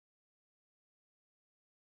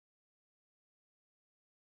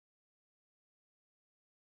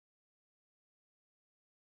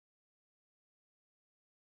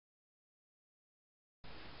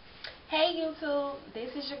Hey YouTube,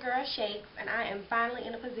 this is your girl Shakes, and I am finally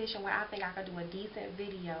in a position where I think I could do a decent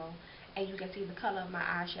video and you can see the color of my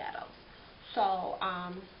eyeshadows. So,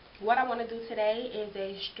 what I want to do today is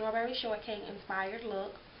a strawberry shortcake inspired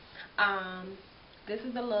look. This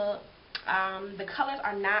is the look. The colors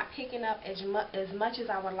are not picking up as much as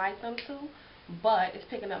I would like them to, but it's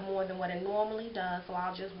picking up more than what it normally does, so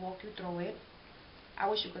I'll just walk you through it. I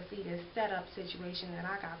wish you could see this setup situation that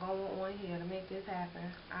I got going on here to make this happen.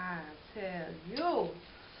 I tell you.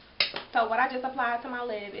 So what I just applied to my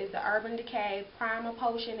lid is the Urban Decay Primer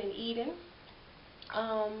Potion in Eden.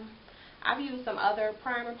 I've used some other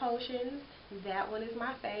primer potions. That one is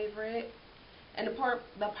my favorite. And the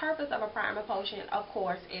purpose of a primer potion, of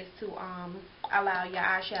course, is to allow your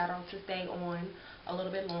eyeshadow to stay on a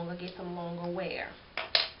little bit longer, get some longer wear.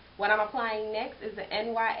 What I'm applying next is the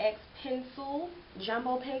NYX pencil,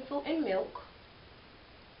 jumbo pencil in milk.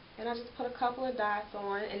 And I just put a couple of dots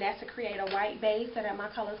on, and that's to create a white base so that my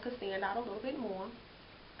colors could stand out a little bit more.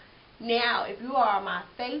 Now, if you are my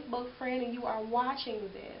Facebook friend and you are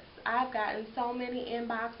watching this, I've gotten so many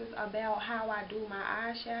inboxes about how I do my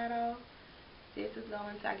eyeshadow. This is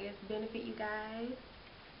going to, I guess, benefit you guys,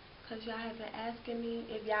 because y'all have been asking me.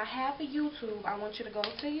 If y'all have a YouTube, I want you to go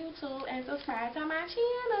to YouTube and subscribe to my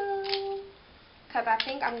channel, because I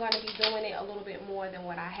think I'm going to be doing it a little bit more than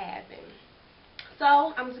what I have been.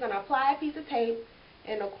 So I'm just going to apply a piece of tape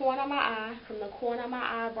in the corner of my eye, from the corner of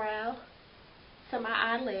my eyebrow to my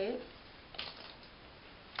eyelid.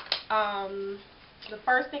 The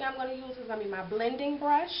first thing I'm going to use is going to be my blending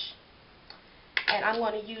brush, and I'm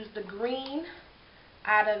going to use the green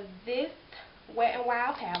out of this Wet n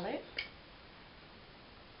Wild palette.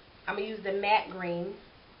 I'm going to use the matte green,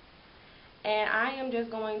 and I am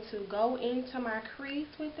just going to go into my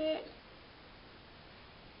crease with it,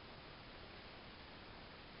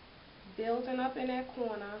 building up in that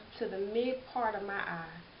corner to the mid part of my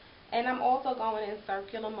eye. And I'm also going in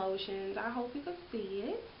circular motions. I hope you can see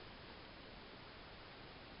it.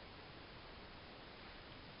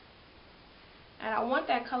 And I want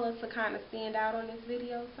that color to kind of stand out on this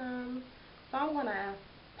video some. So I'm going to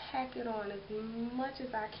pack it on as much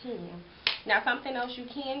as I can. Now, something else you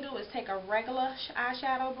can do is take a regular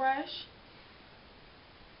eyeshadow brush,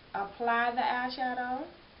 apply the eyeshadow,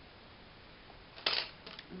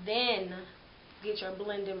 then get your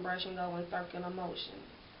blending brush and go in circular motions.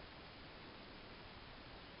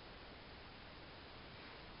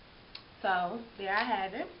 So, there I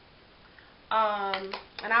have it.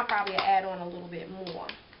 And I'll probably add on a little bit more.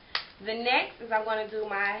 The next is I'm going to do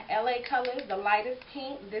my LA colors, the lightest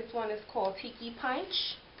pink. This one is called Tiki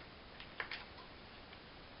Punch.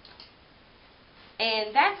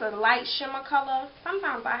 And that's a light shimmer color.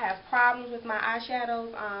 Sometimes I have problems with my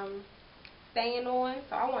eyeshadows staying on,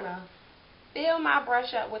 so I want to fill my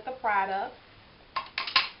brush up with the product.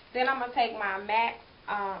 Then I'm going to take my MAC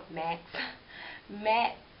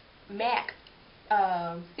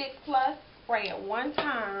 6 Plus, spray it one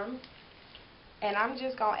time, and I'm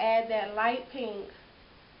just going to add that light pink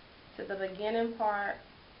to the beginning part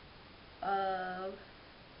of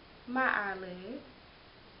my eyelid.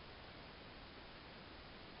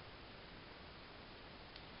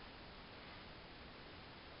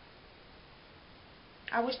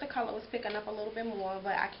 I wish the color was picking up a little bit more,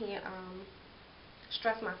 but I can't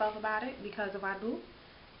stress myself about it, because if I do,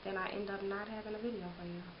 then I end up not having a video for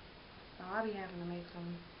you. So I'll be having to make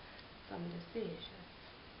some decisions.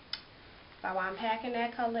 So I'm packing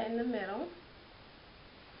that color in the middle.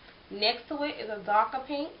 Next to it is a darker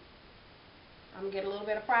pink. I'm going to get a little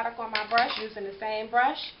bit of product on my brush using the same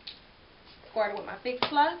brush. Squirt it with my 6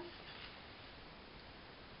 Plus.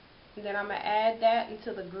 And then I'm going to add that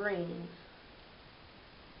into the green.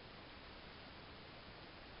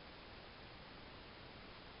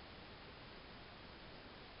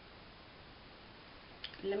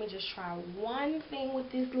 Let me just try one thing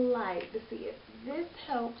with this light to see if this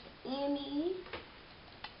helps any.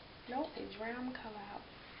 Nope, it drowned the color out.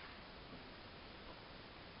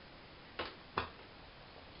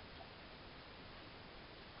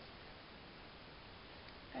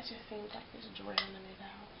 That just seems like it's drowning it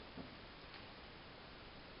out.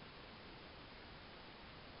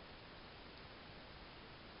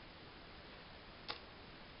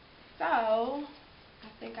 So, I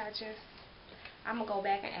think I'm going to go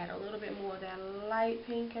back and add a little bit more of that light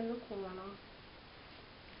pink in the corner.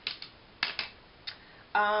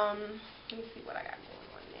 Let me see what I got going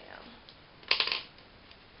on now.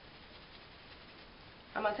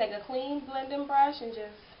 I'm going to take a clean blending brush and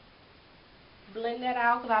just blend that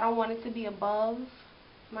out, because I don't want it to be above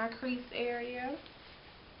my crease area.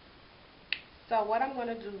 So what I'm going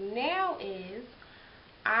to do now is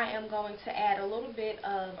I am going to add a little bit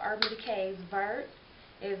of Urban Decay's Vert.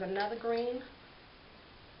 It is another green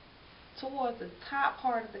towards the top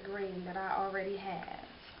part of the green that I already have.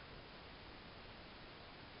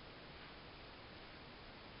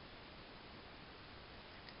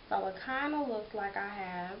 So it kind of looks like I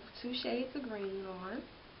have 2 shades of green on.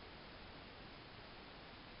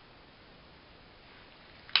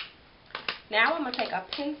 Now I'm going to take a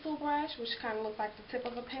pencil brush, which kind of looks like the tip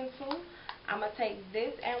of a pencil. I'm going to take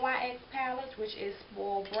this NYX palette, which is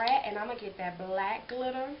Spoiled Brat, and I'm going to get that black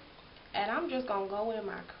glitter. And I'm just going to go in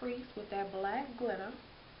my crease with that black glitter,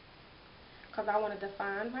 because I want to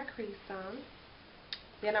define my crease some.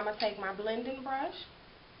 Then I'm going to take my blending brush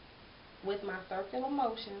with my circular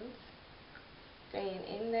motions, staying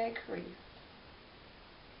in that crease.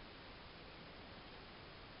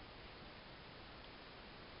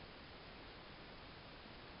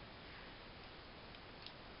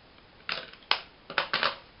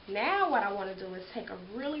 Now what I want to do is take a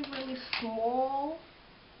really, really small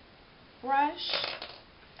brush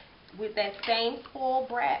with that same Spoiled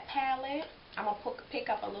Brat palette. I'm going to pick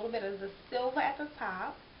up a little bit of the silver at the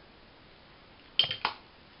top,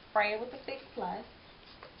 spray it with the Fix Plus,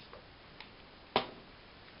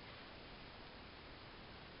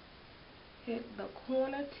 hit the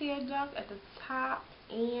corner tear duct at the top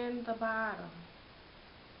and the bottom.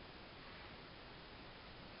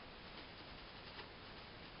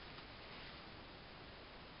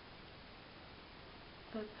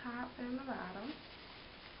 The top and the bottom.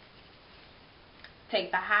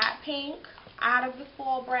 Take the hot pink out of the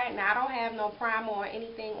Spoiled Brat. Now I don't have no primer or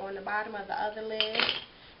anything on the bottom of the other lid.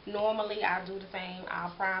 Normally I do the same.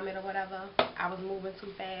 I'll prime it or whatever. I was moving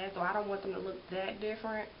too fast, so I don't want them to look that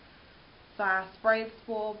different. So I spray the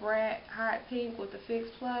Spoiled Brat hot pink with the Fix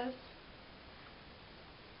Plus,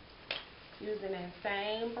 using that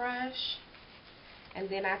same brush. And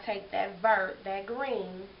then I take that Vert, that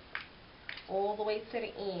green, all the way to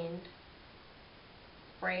the end,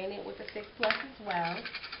 spraying it with the Fix Plus as well.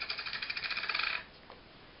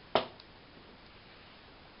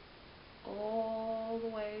 All the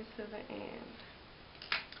way to the end.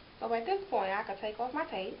 So at this point I could take off my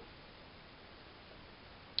tape,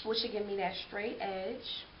 which should give me that straight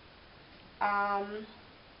edge. What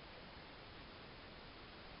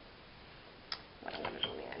I'm going to do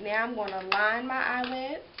now, I'm going to line my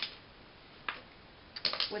eyelid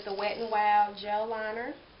with a Wet n Wild gel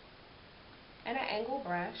liner and an angle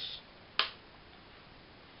brush.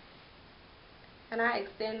 And I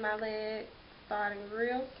extend my lid, starting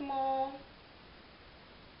real small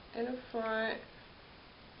in the front,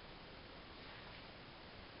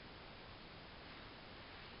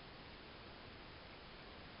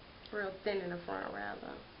 real thin in the front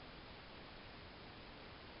rather.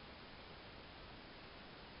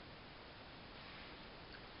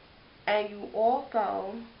 And you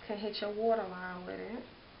also can hit your waterline with it.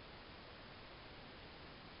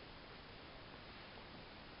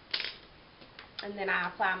 And then I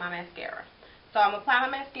apply my mascara. So I'm going to apply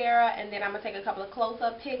my mascara, and then I'm going to take a couple of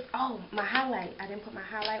close-up pics. Oh, my highlight. I didn't put my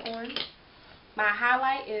highlight on. My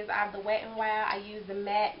highlight is out of the Wet n Wild. I use the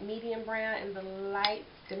matte medium brown and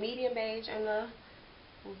the medium beige and the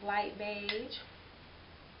light beige.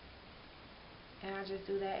 And I just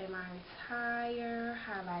do that in my entire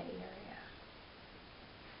highlight area.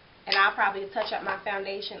 And I'll probably touch up my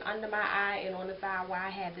foundation under my eye and on the side where I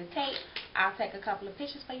have the tape. I'll take a couple of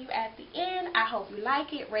pictures for you at the end. I hope you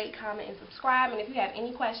like it. Rate, comment, and subscribe. And if you have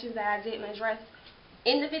any questions that I didn't address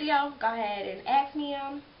in the video, go ahead and ask me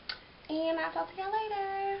them. And I'll talk to y'all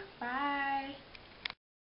later.